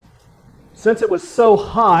since it was so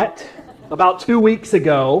hot about 2 weeks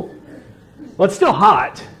ago, well, it's still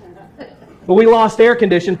hot, but we lost air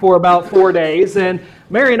conditioning for about 4 days, and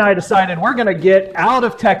Mary and I decided we're going to get out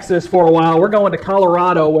of Texas for a while. We're going to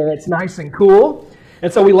Colorado where it's nice and cool,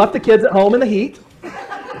 and so we left the kids at home in the heat.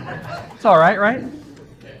 It's all right, right?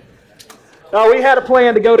 We had a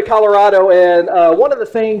plan to go to Colorado, and one of the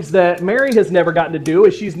things that Mary has never gotten to do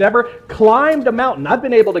is she's never climbed a mountain. I've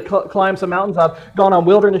been able to climb some mountains. I've gone on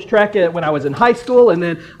wilderness trek when I was in high school, and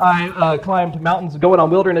then I climbed mountains going on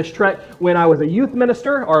wilderness trek when I was a youth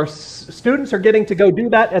minister. Our students are getting to go do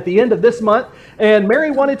that at the end of this month, and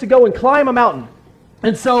Mary wanted to go and climb a mountain.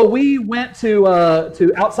 And so we went to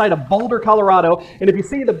outside of Boulder, Colorado, and if you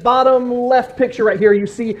see the bottom left picture right here, you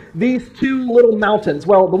see these two little mountains.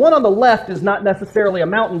 Well, the one on the left is not necessarily a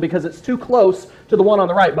mountain because it's too close to the one on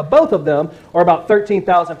the right, but both of them are about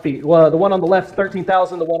 13,000 feet. Well, the one on the left is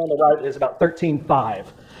 13,000, the one on the right is about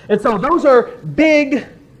 13,500. And so those are big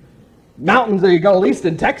mountains that you go, at least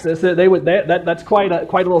in Texas, that's quite a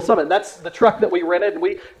little summit. That's the truck that we rented, and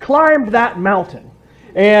we climbed that mountain.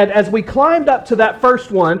 And as we climbed up to that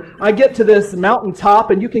first one, I get to this mountain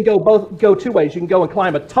top, and you can go two ways. You can go and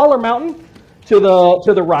climb a taller mountain to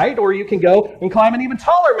the right, or you can go and climb an even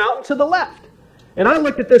taller mountain to the left. And I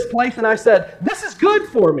looked at this place and I said, this is good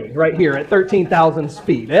for me right here at 13,000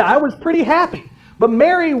 feet. I was pretty happy. But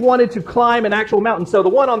Mary wanted to climb an actual mountain. So the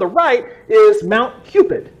one on the right is Mount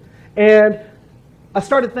Cupid. And I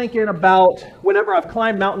started thinking about whenever I've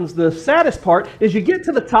climbed mountains, the saddest part is you get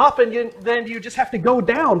to the top and then you just have to go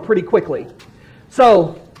down pretty quickly.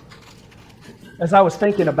 So, as I was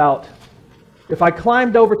thinking about, if I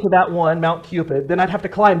climbed over to that one, Mount Cupid, then I'd have to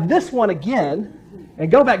climb this one again and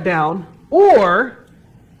go back down, or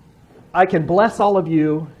I can bless all of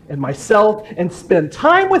you and myself and spend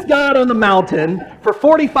time with God on the mountain for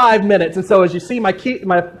 45 minutes. And so as you see my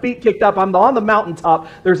feet kicked up, I'm on the mountaintop.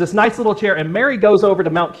 There's this nice little chair, and Mary goes over to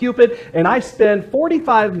Mount Cupid, and I spend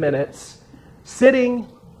 45 minutes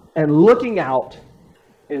sitting and looking out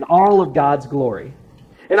in all of God's glory.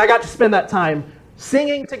 And I got to spend that time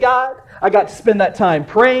singing to God. I got to spend that time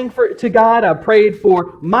praying to God. I prayed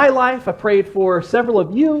for my life. I prayed for several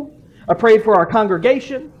of you. I prayed for our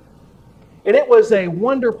congregation. And it was a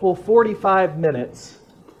wonderful 45 minutes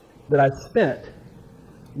that I spent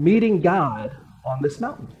meeting God on this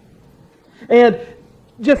mountain. And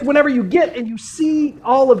just whenever you get and you see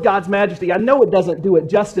all of God's majesty, I know it doesn't do it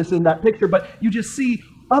justice in that picture, but you just see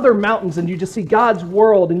other mountains and you just see God's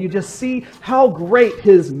world and you just see how great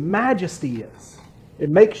His majesty is. It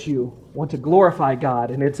makes you want to glorify God,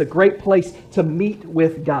 and it's a great place to meet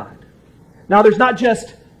with God. Now, there's not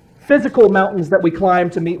just physical mountains that we climb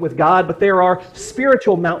to meet with God, but there are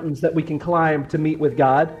spiritual mountains that we can climb to meet with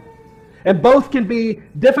God. And both can be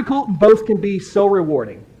difficult, and both can be so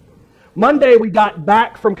rewarding. Monday, we got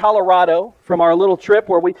back from Colorado from our little trip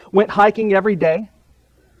where we went hiking every day.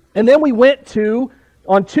 And then we went to,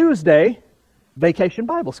 on Tuesday, Vacation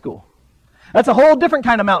Bible School. That's a whole different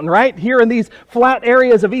kind of mountain, right? Here in these flat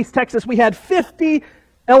areas of East Texas, we had 50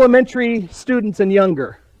 elementary students and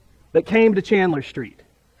younger that came to Chandler Street.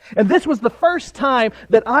 And this was the first time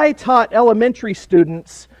that I taught elementary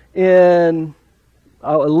students in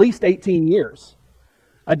at least 18 years.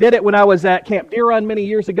 I did it when I was at Camp Deer Run many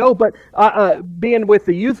years ago, but being with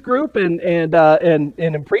the youth group and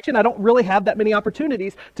in preaching, I don't really have that many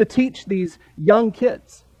opportunities to teach these young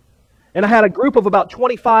kids. And I had a group of about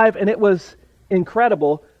 25, and it was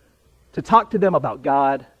incredible to talk to them about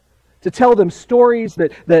God, to tell them stories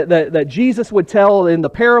that Jesus would tell in the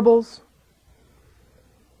parables.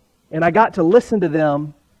 And I got to listen to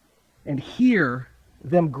them and hear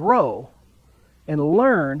them grow and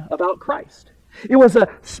learn about Christ. It was a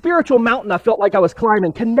spiritual mountain I felt like I was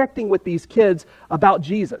climbing, connecting with these kids about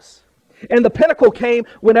Jesus. And the pinnacle came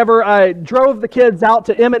whenever I drove the kids out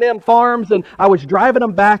to M&M Farms, and I was driving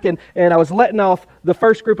them back, and I was letting off the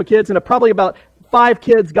first group of kids, and probably about 5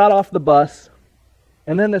 kids got off the bus.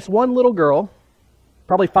 And then this one little girl,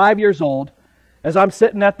 probably 5 years old, as I'm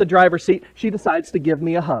sitting at the driver's seat, she decides to give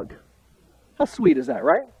me a hug. How sweet is that,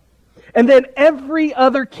 right? And then every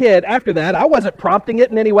other kid after that, I wasn't prompting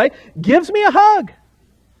it in any way, gives me a hug.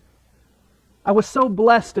 I was so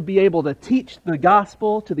blessed to be able to teach the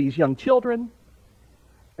gospel to these young children.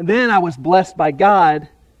 And then I was blessed by God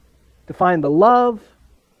to find the love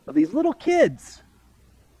of these little kids,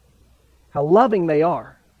 how loving they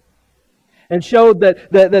are, and showed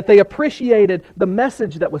that they appreciated the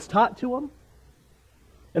message that was taught to them.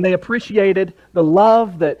 And they appreciated the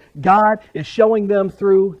love that God is showing them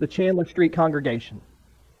through the Chandler Street congregation.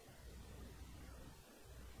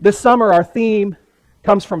 This summer, our theme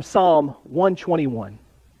comes from Psalm 121.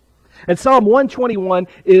 And Psalm 121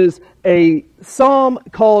 is a psalm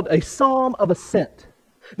called a Psalm of Ascent.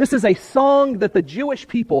 This is a song that the Jewish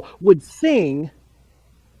people would sing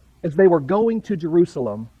as they were going to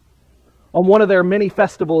Jerusalem on one of their many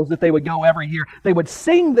festivals that they would go every year. They would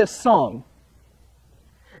sing this song.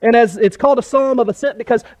 And as it's called a Psalm of Ascent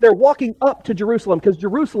because they're walking up to Jerusalem, because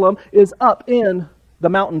Jerusalem is up in the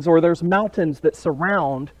mountains, or there's mountains that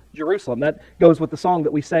surround Jerusalem. That goes with the song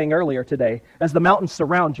that we sang earlier today, as the mountains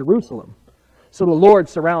surround Jerusalem. So the Lord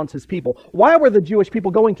surrounds his people. Why were the Jewish people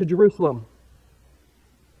going to Jerusalem?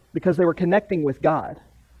 Because they were connecting with God.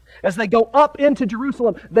 As they go up into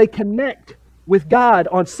Jerusalem, they connect with God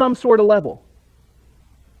on some sort of level.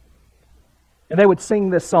 And they would sing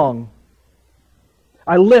this song.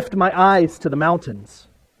 I lift my eyes to the mountains.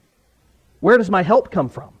 Where does my help come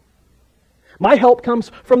from? My help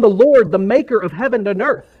comes from the Lord, the maker of heaven and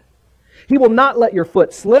earth. He will not let your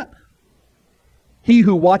foot slip. He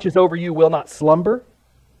who watches over you will not slumber.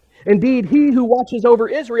 Indeed, he who watches over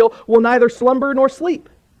Israel will neither slumber nor sleep.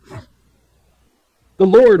 The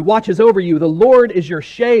Lord watches over you. The Lord is your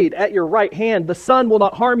shade at your right hand. The sun will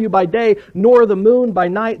not harm you by day, nor the moon by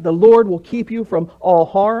night. The Lord will keep you from all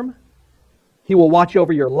harm. He will watch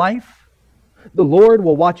over your life. The Lord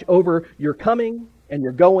will watch over your coming and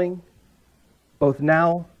your going, both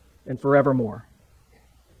now and forevermore.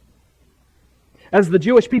 As the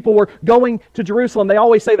Jewish people were going to Jerusalem, they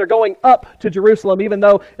always say they're going up to Jerusalem, even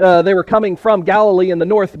though they were coming from Galilee in the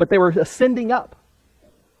north, but they were ascending up.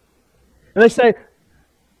 And they say,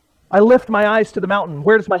 I lift my eyes to the mountain.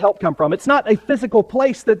 Where does my help come from? It's not a physical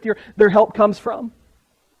place that their help comes from,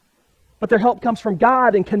 but their help comes from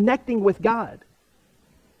God and connecting with God.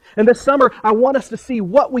 And this summer, I want us to see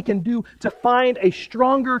what we can do to find a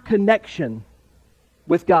stronger connection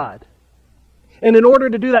with God. And in order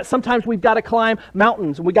to do that, sometimes we've got to climb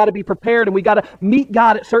mountains, and we've got to be prepared, and we've got to meet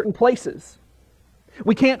God at certain places.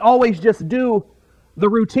 We can't always just do the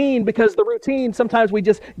routine, because the routine, sometimes we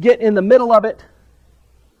just get in the middle of it,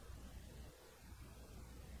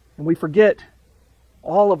 and we forget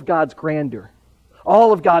all of God's grandeur,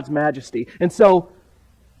 all of God's majesty. And so,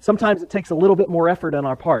 sometimes it takes a little bit more effort on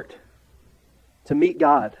our part to meet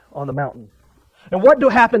God on the mountain. And what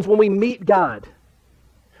happens when we meet God?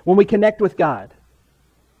 When we connect with God?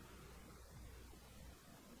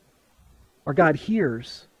 Our God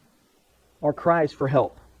hears our cries for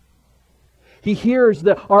help. He hears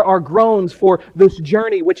our groans for this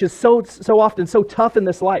journey, which is so often so tough in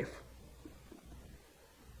this life.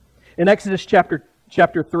 In Exodus chapter 2,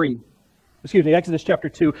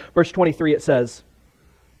 verse 23, it says,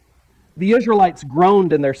 the Israelites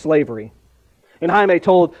groaned in their slavery. And Jaime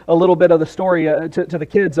told a little bit of the story to the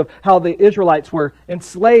kids of how the Israelites were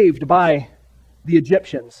enslaved by the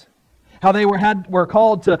Egyptians. How they were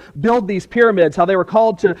called to build these pyramids. How they were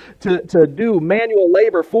called to do manual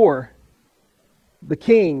labor for the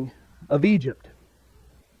king of Egypt.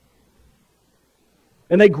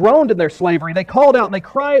 And they groaned in their slavery. They called out and they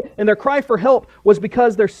cried, and their cry for help was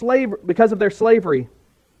because of their slavery.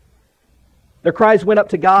 Their cries went up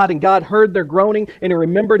to God, and God heard their groaning, and He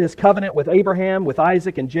remembered His covenant with Abraham, with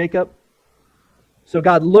Isaac, and Jacob. So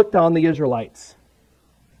God looked on the Israelites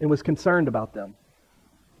and was concerned about them.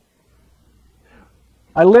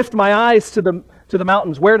 I lift my eyes to the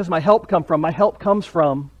mountains. Where does my help come from? My help comes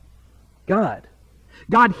from God.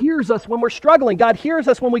 God hears us when we're struggling. God hears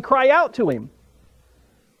us when we cry out to Him.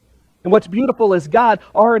 And what's beautiful is God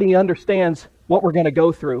already understands what we're going to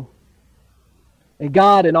go through. And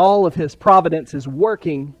God, in all of His providence, is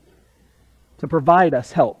working to provide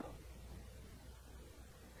us help.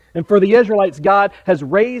 And for the Israelites, God has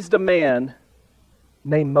raised a man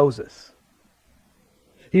named Moses.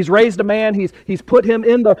 He's raised a man. He's put him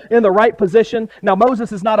in the right position. Now,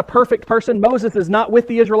 Moses is not a perfect person. Moses is not with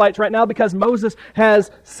the Israelites right now because Moses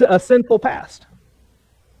has a sinful past.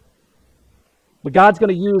 But God's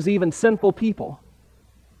going to use even sinful people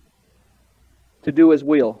to do His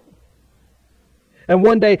will. And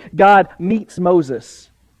one day, God meets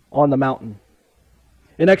Moses on the mountain.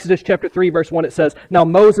 In Exodus chapter 3, verse 1, it says, now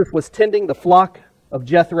Moses was tending the flock of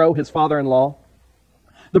Jethro, his father-in-law,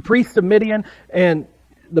 the priest of Midian, and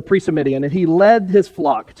he led his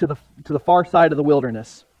flock to the far side of the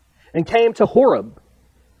wilderness and came to Horeb,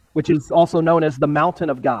 which is also known as the mountain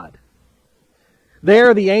of God.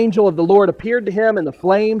 There the angel of the Lord appeared to him in the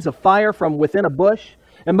flames of fire from within a bush.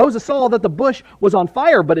 And Moses saw that the bush was on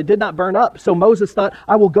fire, but it did not burn up. So Moses thought,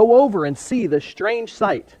 I will go over and see this strange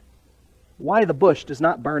sight, why the bush does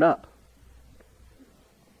not burn up.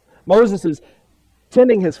 Moses is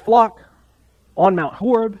tending his flock on Mount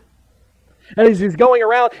Horeb. And as he's going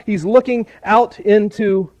around, he's looking out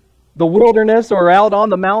into the wilderness or out on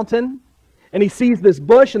the mountain, and he sees this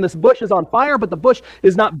bush, and this bush is on fire, but the bush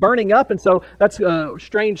is not burning up, and so that's a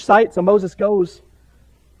strange sight. So Moses goes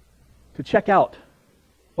to check out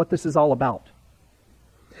what this is all about.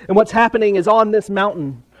 And what's happening is on this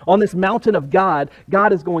mountain of God,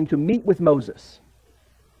 God is going to meet with Moses.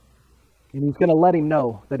 And he's going to let him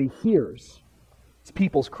know that he hears his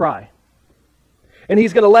people's cry. And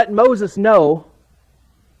he's going to let Moses know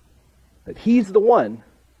that he's the one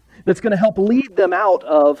that's going to help lead them out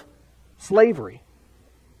of slavery.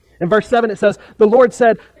 In verse 7 it says, "The Lord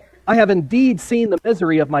said, I have indeed seen the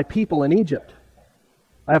misery of my people in Egypt.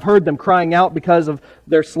 I have heard them crying out because of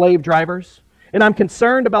their slave drivers, and I'm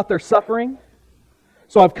concerned about their suffering.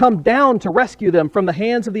 So I've come down to rescue them from the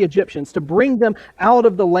hands of the Egyptians, to bring them out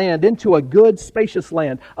of the land into a good, spacious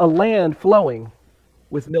land, a land flowing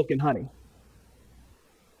with milk and honey."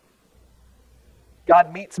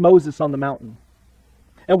 God meets Moses on the mountain.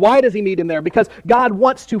 And why does he meet him there? Because God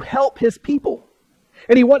wants to help his people.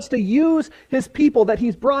 And he wants to use his people that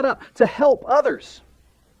he's brought up to help others.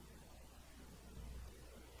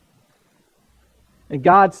 And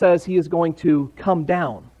God says he is going to come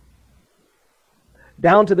down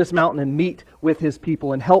to this mountain and meet with his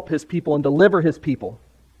people and help his people and deliver his people.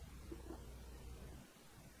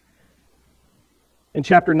 In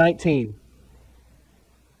chapter 19,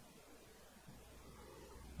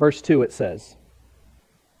 verse 2, it says,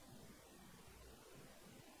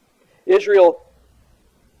 Israel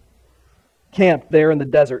camped there in the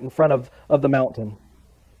desert in front of the mountain.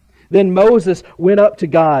 Then Moses went up to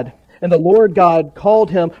God, and the Lord God called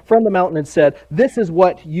him from the mountain and said, "This is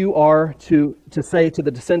what you are to say to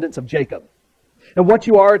the descendants of Jacob, and what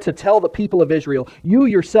you are to tell the people of Israel. You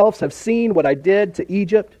yourselves have seen what I did to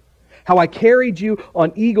Egypt, how I carried you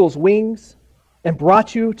on eagle's wings and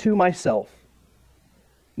brought you to myself.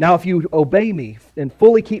 Now if you obey me and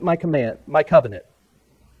fully keep my covenant,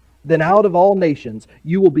 then out of all nations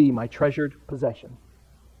you will be my treasured possession."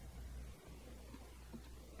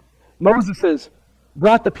 Moses has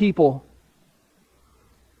brought the people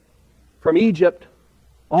from Egypt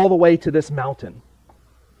all the way to this mountain.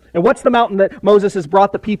 And what's the mountain that Moses has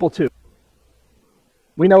brought the people to?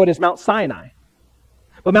 We know it is Mount Sinai.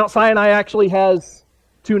 But Mount Sinai actually has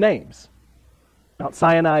two names. Mount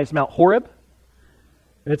Sinai is Mount Horeb,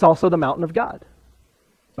 and it's also the mountain of God.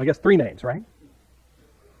 So I guess three names, right?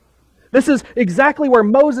 This is exactly where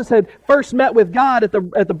Moses had first met with God at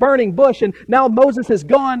the burning bush, and now Moses has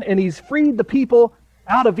gone and he's freed the people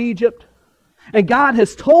out of Egypt. And God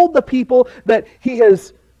has told the people that he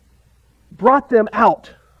has brought them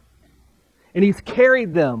out, and he's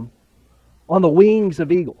carried them on the wings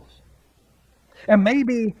of eagles. And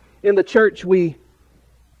maybe in the church we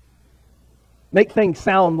make things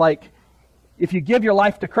sound like if you give your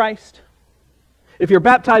life to Christ, if you're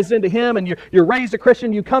baptized into him and you're raised a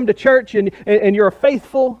Christian, you come to church and you're a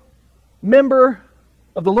faithful member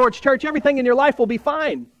of the Lord's church, everything in your life will be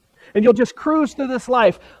fine. And you'll just cruise through this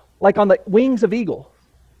life like on the wings of eagle.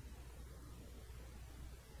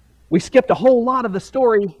 We skipped a whole lot of the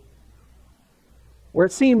story where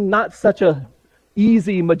it seemed not such a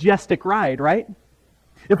easy, majestic ride, right?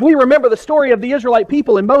 If we remember the story of the Israelite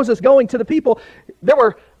people and Moses going to the people, there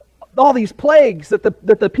were all these plagues that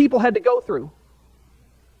the people had to go through.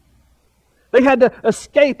 They had to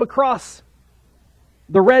escape across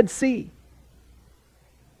the Red Sea.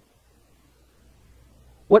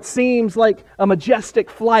 What seems like a majestic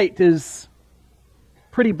flight is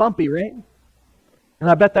pretty bumpy, right? And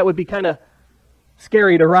I bet that would be kind of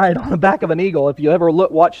scary to ride on the back of an eagle. If you ever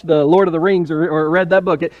watched the Lord of the Rings or read that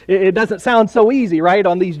book, it doesn't sound so easy, right?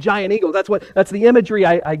 On these giant eagles. That's the imagery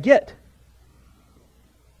I get.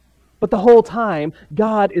 But the whole time,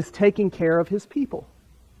 God is taking care of his people.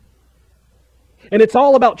 And it's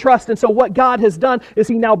all about trust. And so what God has done is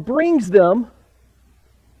he now brings them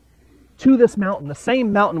to this mountain, the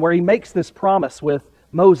same mountain where he makes this promise with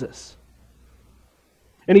Moses.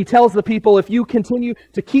 And he tells the people, if you continue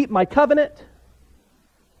to keep my covenant,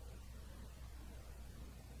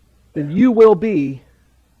 then you will be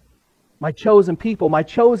my chosen people, my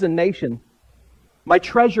chosen nation, my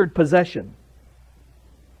treasured possession.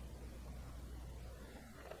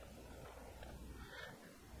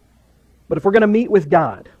 But if we're going to meet with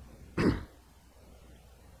God,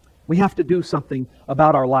 we have to do something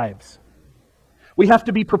about our lives. We have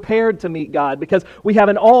to be prepared to meet God because we have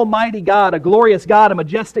an almighty God, a glorious God, a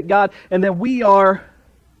majestic God, and then we are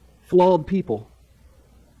flawed people.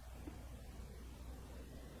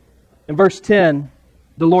 In verse 10,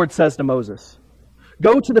 the Lord says to Moses,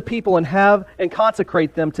 "Go to the people and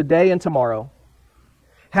consecrate them today and tomorrow.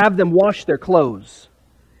 Have them wash their clothes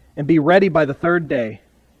and be ready by the third day.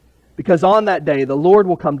 Because on that day, the Lord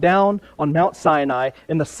will come down on Mount Sinai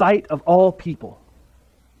in the sight of all people.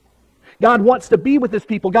 God wants to be with His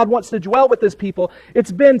people. God wants to dwell with His people.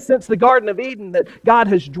 It's been since the Garden of Eden that God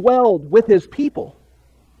has dwelled with His people.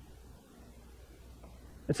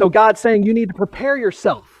 And so God's saying you need to prepare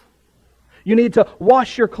yourself. You need to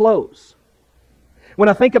wash your clothes. When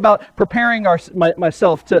I think about preparing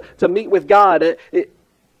myself to meet with God,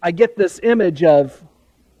 I get this image of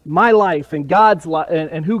my life and God's life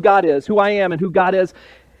and who God is, who I am and who God is,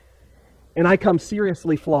 and I come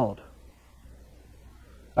seriously flawed.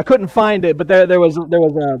 I couldn't find it, but there was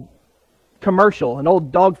a commercial, an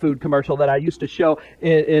old dog food commercial that I used to show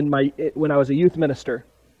when I was a youth minister.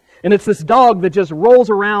 And it's this dog that just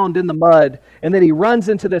rolls around in the mud, and then he runs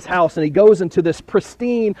into this house, and he goes into this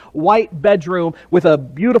pristine white bedroom with a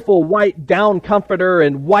beautiful white down comforter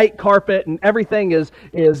and white carpet, and everything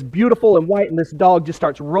is beautiful and white, and this dog just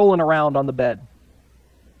starts rolling around on the bed.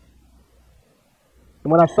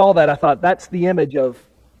 And when I saw that, I thought, that's the image of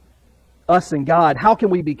us and God. How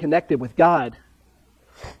can we be connected with God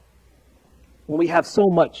when we have so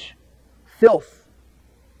much filth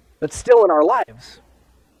that's still in our lives?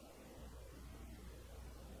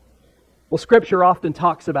 Well, Scripture often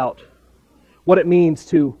talks about what it means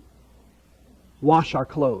to wash our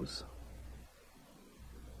clothes.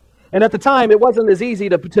 And at the time, it wasn't as easy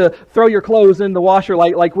to throw your clothes in the washer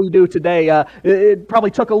like we do today. It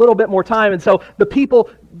probably took a little bit more time, and so the people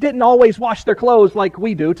didn't always wash their clothes like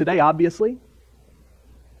we do today, obviously.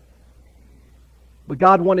 But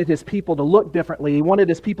God wanted His people to look differently. He wanted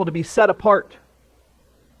His people to be set apart.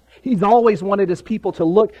 He's always wanted His people to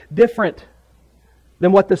look different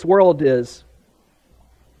than what this world is.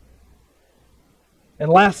 And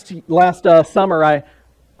last summer,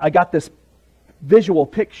 I got this visual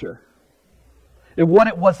picture of what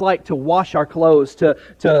it was like to wash our clothes,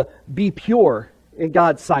 to be pure in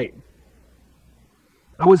God's sight.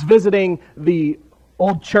 I was visiting the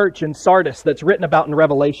old church in Sardis that's written about in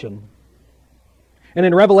Revelation. And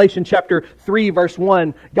in Revelation chapter 3, verse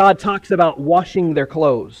 1, God talks about washing their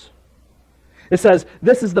clothes. It says,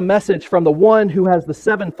 "This is the message from the one who has the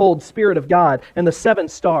sevenfold Spirit of God and the 7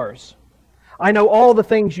 stars. I know all the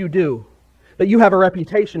things you do, that you have a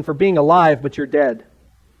reputation for being alive, but you're dead.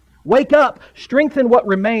 Wake up, strengthen what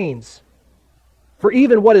remains, for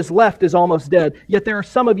even what is left is almost dead. Yet there are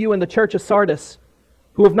some of you in the church of Sardis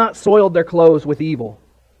who have not soiled their clothes with evil.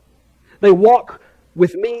 They walk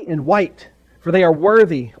with me in white, for they are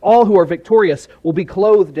worthy. All who are victorious will be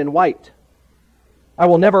clothed in white. I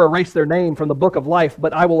will never erase their name from the book of life,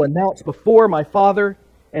 but I will announce before my Father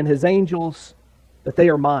and His angels that they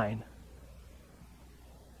are mine."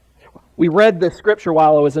 We read this scripture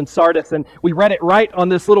while I was in Sardis, and we read it right on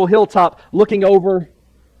this little hilltop looking over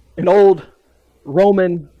an old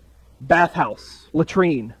Roman bathhouse,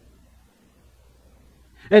 latrine.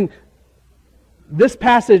 And this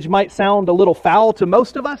passage might sound a little foul to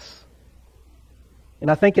most of us, and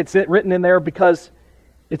I think it's written in there because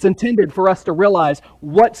it's intended for us to realize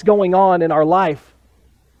what's going on in our life.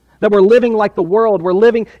 That we're living like the world. We're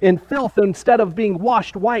living in filth instead of being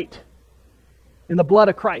washed white in the blood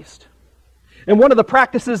of Christ. And one of the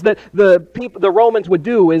practices that the Romans would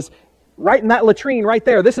do is right in that latrine right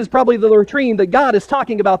there. This is probably the latrine that God is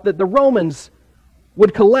talking about, that the Romans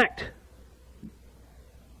would collect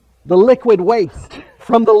the liquid waste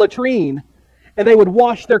from the latrine, and they would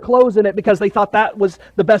wash their clothes in it because they thought that was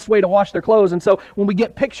the best way to wash their clothes. And so when we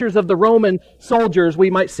get pictures of the Roman soldiers,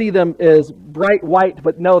 we might see them as bright white,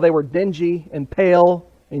 but no, they were dingy and pale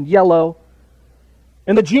and yellow.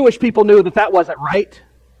 And the Jewish people knew that that wasn't right.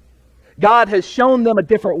 God has shown them a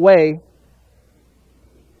different way,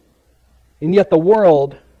 and yet the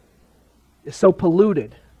world is so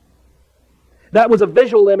polluted. That was a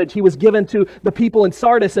visual image He was given to the people in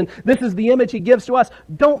Sardis, and this is the image He gives to us.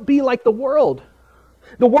 Don't be like the world.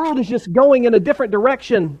 The world is just going in a different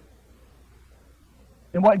direction.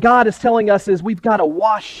 And what God is telling us is we've got to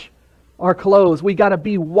wash our clothes. We've got to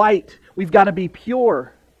be white. We've got to be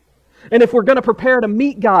pure. And if we're going to prepare to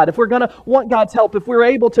meet God, if we're going to want God's help, if we're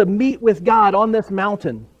able to meet with God on this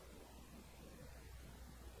mountain,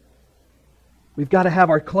 we've got to have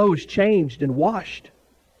our clothes changed and washed.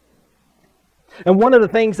 And one of the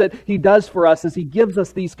things that He does for us is He gives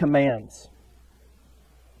us these commands.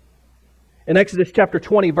 In Exodus chapter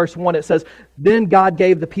 20, verse 1, it says, "Then God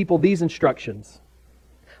gave the people these instructions.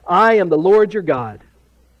 I am the Lord your God,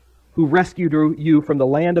 who rescued you from the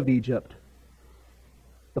land of Egypt,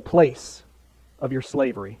 the place of your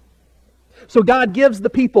slavery." So God gives the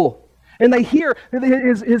people, and they hear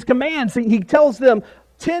His commands. He tells them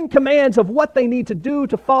 10 commands of what they need to do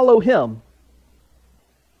to follow Him.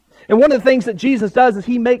 And one of the things that Jesus does is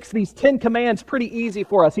he makes these 10 commands pretty easy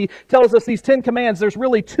for us. He tells us these 10 commands, there's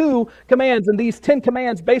really 2 commands, and these 10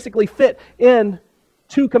 commands basically fit in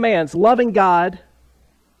 2 commands, loving God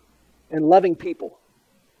and loving people.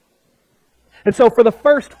 And so for the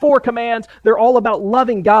first 4 commands, they're all about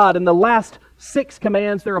loving God, and the last 6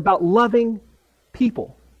 commands, they're about loving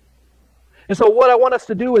people. And so what I want us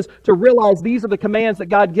to do is to realize these are the commands that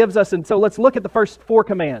God gives us, and so let's look at the first 4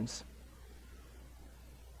 commands.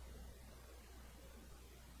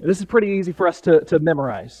 This is pretty easy for us to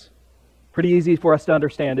memorize. Pretty easy for us to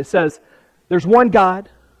understand. It says, there's one God.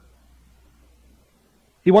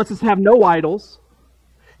 He wants us to have no idols.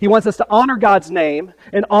 He wants us to honor God's name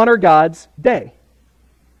and honor God's day.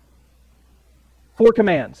 4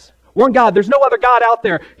 commands. One God. There's no other God out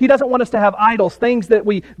there. He doesn't want us to have idols, things that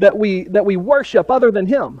we worship other than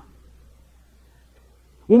Him.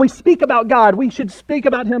 When we speak about God, we should speak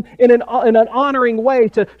about Him in an honoring way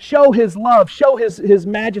to show His love, show His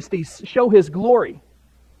majesty, show His glory.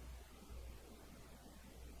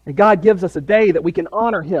 And God gives us a day that we can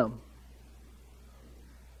honor Him.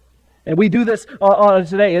 And we do this on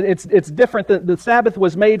today. It's different. The Sabbath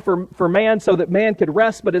was made for man so that man could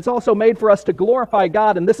rest, but it's also made for us to glorify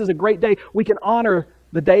God, and this is a great day. We can honor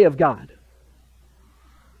the day of God.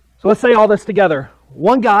 So let's say all this together.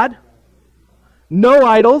 One God, no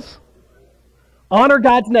idols, honor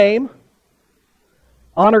God's name,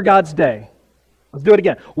 honor God's day. Let's do it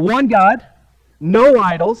again. One God, no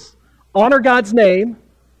idols, honor God's name,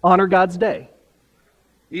 honor God's day.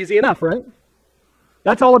 Easy enough, right?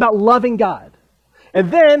 That's all about loving God.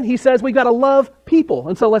 And then he says we've got to love people.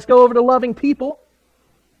 And so let's go over to loving people.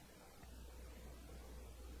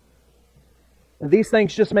 And these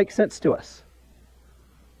things just make sense to us.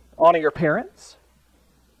 Honor your parents.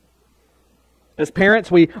 As parents,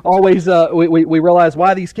 we always we realize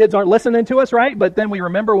why these kids aren't listening to us, right? But then we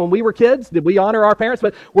remember when we were kids, did we honor our parents?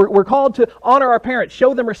 But we're called to honor our parents,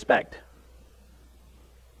 show them respect.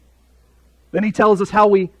 Then he tells us how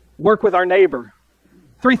we work with our neighbor.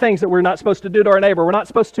 3 things that we're not supposed to do to our neighbor. We're not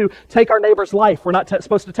supposed to take our neighbor's life. We're not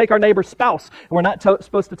supposed to take our neighbor's spouse. And we're not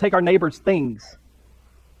supposed to take our neighbor's things.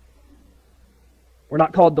 We're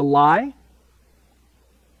not called to lie.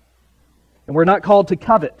 And we're not called to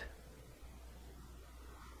covet.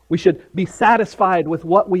 We should be satisfied with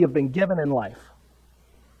what we have been given in life.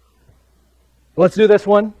 Let's do this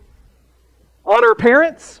one. Honor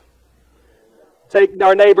parents. Take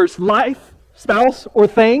our neighbor's life, spouse, or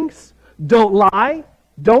things. Don't lie.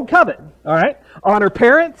 Don't covet. All right? Honor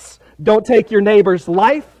parents. Don't take your neighbor's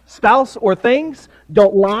life, spouse, or things.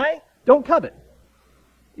 Don't lie. Don't covet.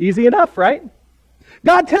 Easy enough, right?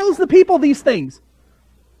 God tells the people these things.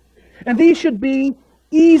 And these should be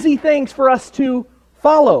easy things for us to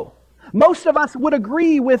follow. Most of us would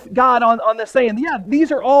agree with God on this, saying, yeah,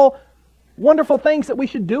 these are all wonderful things that we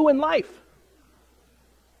should do in life.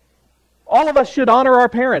 All of us should honor our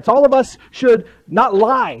parents. All of us should not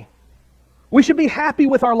lie. We should be happy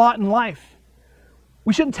with our lot in life.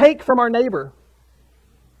 We shouldn't take from our neighbor.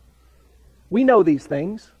 We know these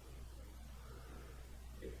things.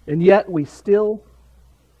 And yet we still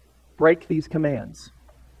break these commands.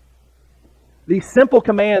 These simple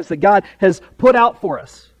commands that God has put out for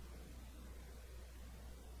us.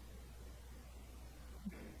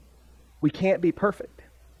 We can't be perfect.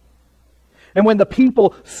 And when the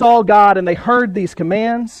people saw God and they heard these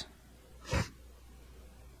commands,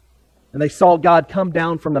 and they saw God come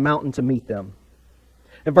down from the mountain to meet them.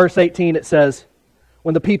 In verse 18 it says,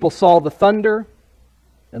 when the people saw the thunder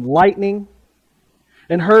and lightning,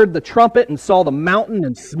 and heard the trumpet and saw the mountain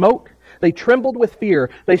and smoke, they trembled with fear.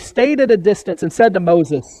 They stayed at a distance and said to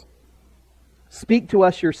Moses, speak to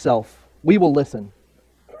us yourself, we will listen.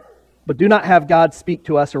 But do not have God speak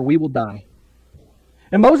to us or we will die.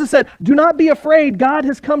 And Moses said, do not be afraid. God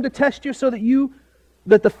has come to test you so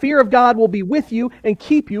that the fear of God will be with you and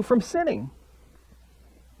keep you from sinning.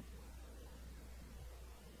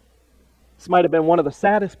 This might have been one of the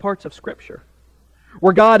saddest parts of Scripture,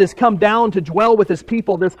 where God has come down to dwell with His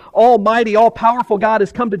people. This almighty, all-powerful God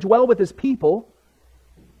has come to dwell with His people.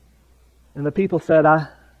 And the people said, I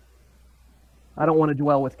don't want to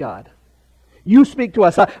dwell with God. You speak to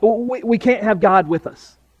us. We can't have God with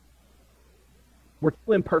us. We're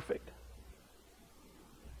too imperfect.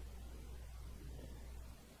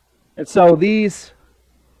 And so these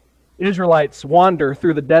Israelites wander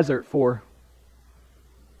through the desert for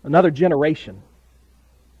another generation.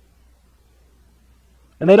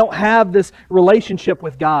 And they don't have this relationship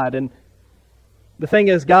with God. And the thing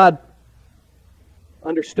is, God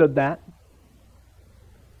understood that.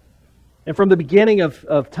 And from the beginning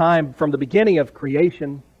of time, from the beginning of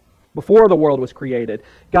creation, Before the world was created,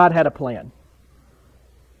 God had a plan.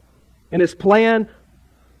 And His plan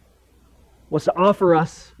was to offer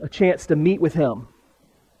us a chance to meet with Him,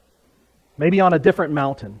 maybe on a different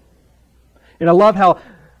mountain. And I love how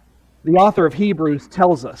the author of Hebrews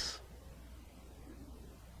tells us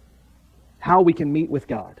how we can meet with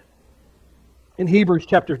God. In Hebrews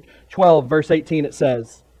chapter 12, verse 18, it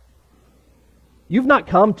says, "You've not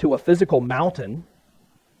come to a physical mountain,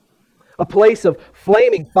 a place of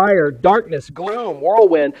flaming fire, darkness, gloom,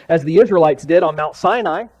 whirlwind, as the Israelites did on Mount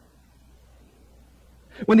Sinai."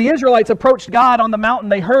 When the Israelites approached God on the mountain,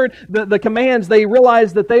 they heard the commands. They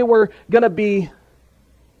realized that they were going to be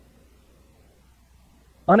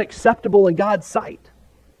unacceptable in God's sight.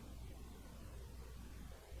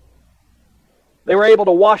 They were able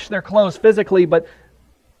to wash their clothes physically, but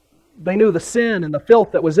they knew the sin and the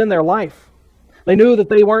filth that was in their life. They knew that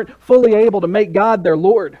they weren't fully able to make God their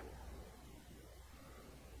Lord.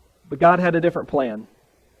 But God had a different plan.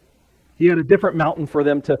 He had a different mountain for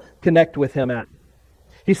them to connect with Him at.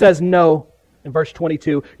 He says, "No," in verse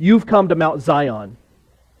 22, "you've come to Mount Zion,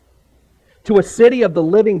 to a city of the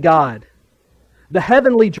living God, the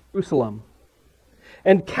heavenly Jerusalem,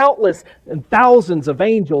 and countless and thousands of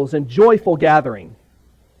angels in joyful gathering."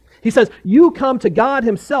 He says, "You come to God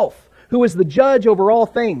Himself, who is the judge over all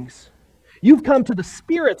things. You've come to the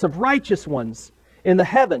spirits of righteous ones in the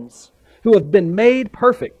heavens, who have been made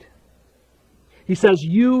perfect." He says,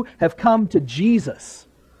 "You have come to Jesus,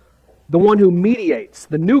 the one who mediates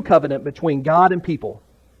the new covenant between God and people,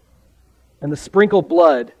 and the sprinkled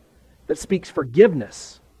blood that speaks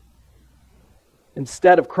forgiveness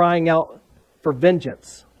instead of crying out for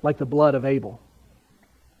vengeance like the blood of Abel."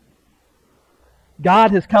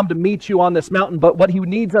 God has come to meet you on this mountain, but what He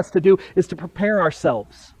needs us to do is to prepare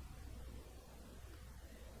ourselves.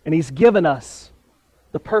 And He's given us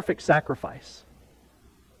the perfect sacrifice.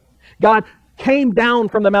 God came down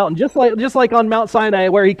from the mountain, just like on Mount Sinai,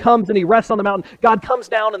 where He comes and He rests on the mountain. God comes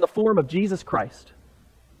down in the form of Jesus Christ.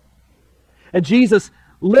 And Jesus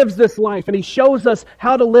lives this life, and He shows us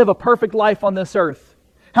how to live a perfect life on this earth,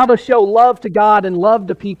 how to show love to God and love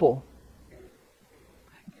to people.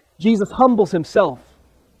 Jesus humbles Himself.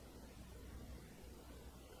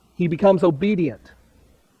 He becomes obedient,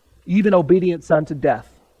 even obedience unto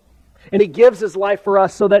death. And He gives His life for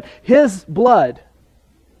us so that His blood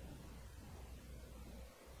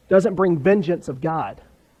doesn't bring vengeance of God,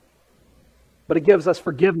 but it gives us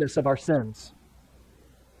forgiveness of our sins.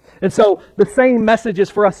 And so the same message is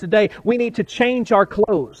for us today. We need to change our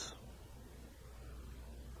clothes.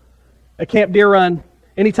 At Camp Deer Run,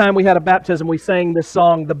 anytime we had a baptism, we sang this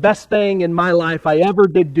song, "The best thing in my life I ever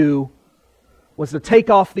did do was to take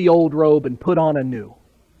off the old robe and put on a new."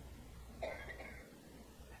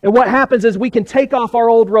 And what happens is we can take off our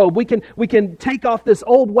old robe. We can take off this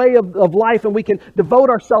old way of life, and we can devote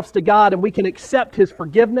ourselves to God, and we can accept His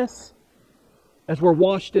forgiveness as we're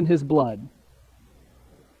washed in His blood,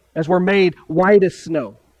 as we're made white as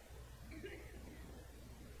snow.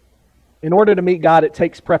 In order to meet God, it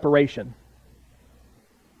takes preparation.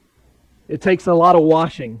 It takes a lot of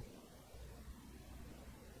washing.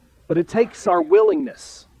 But it takes our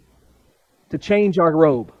willingness to change our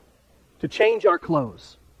robe, to change our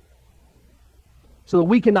clothes, so that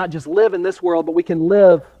we can not just live in this world, but we can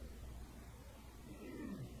live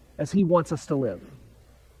as He wants us to live,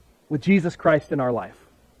 with Jesus Christ in our life.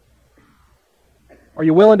 Are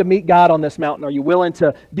you willing to meet God on this mountain? Are you willing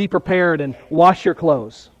to be prepared and wash your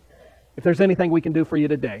clothes? If there's anything we can do for you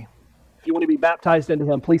today, if you want to be baptized into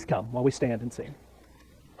Him, please come while we stand and sing.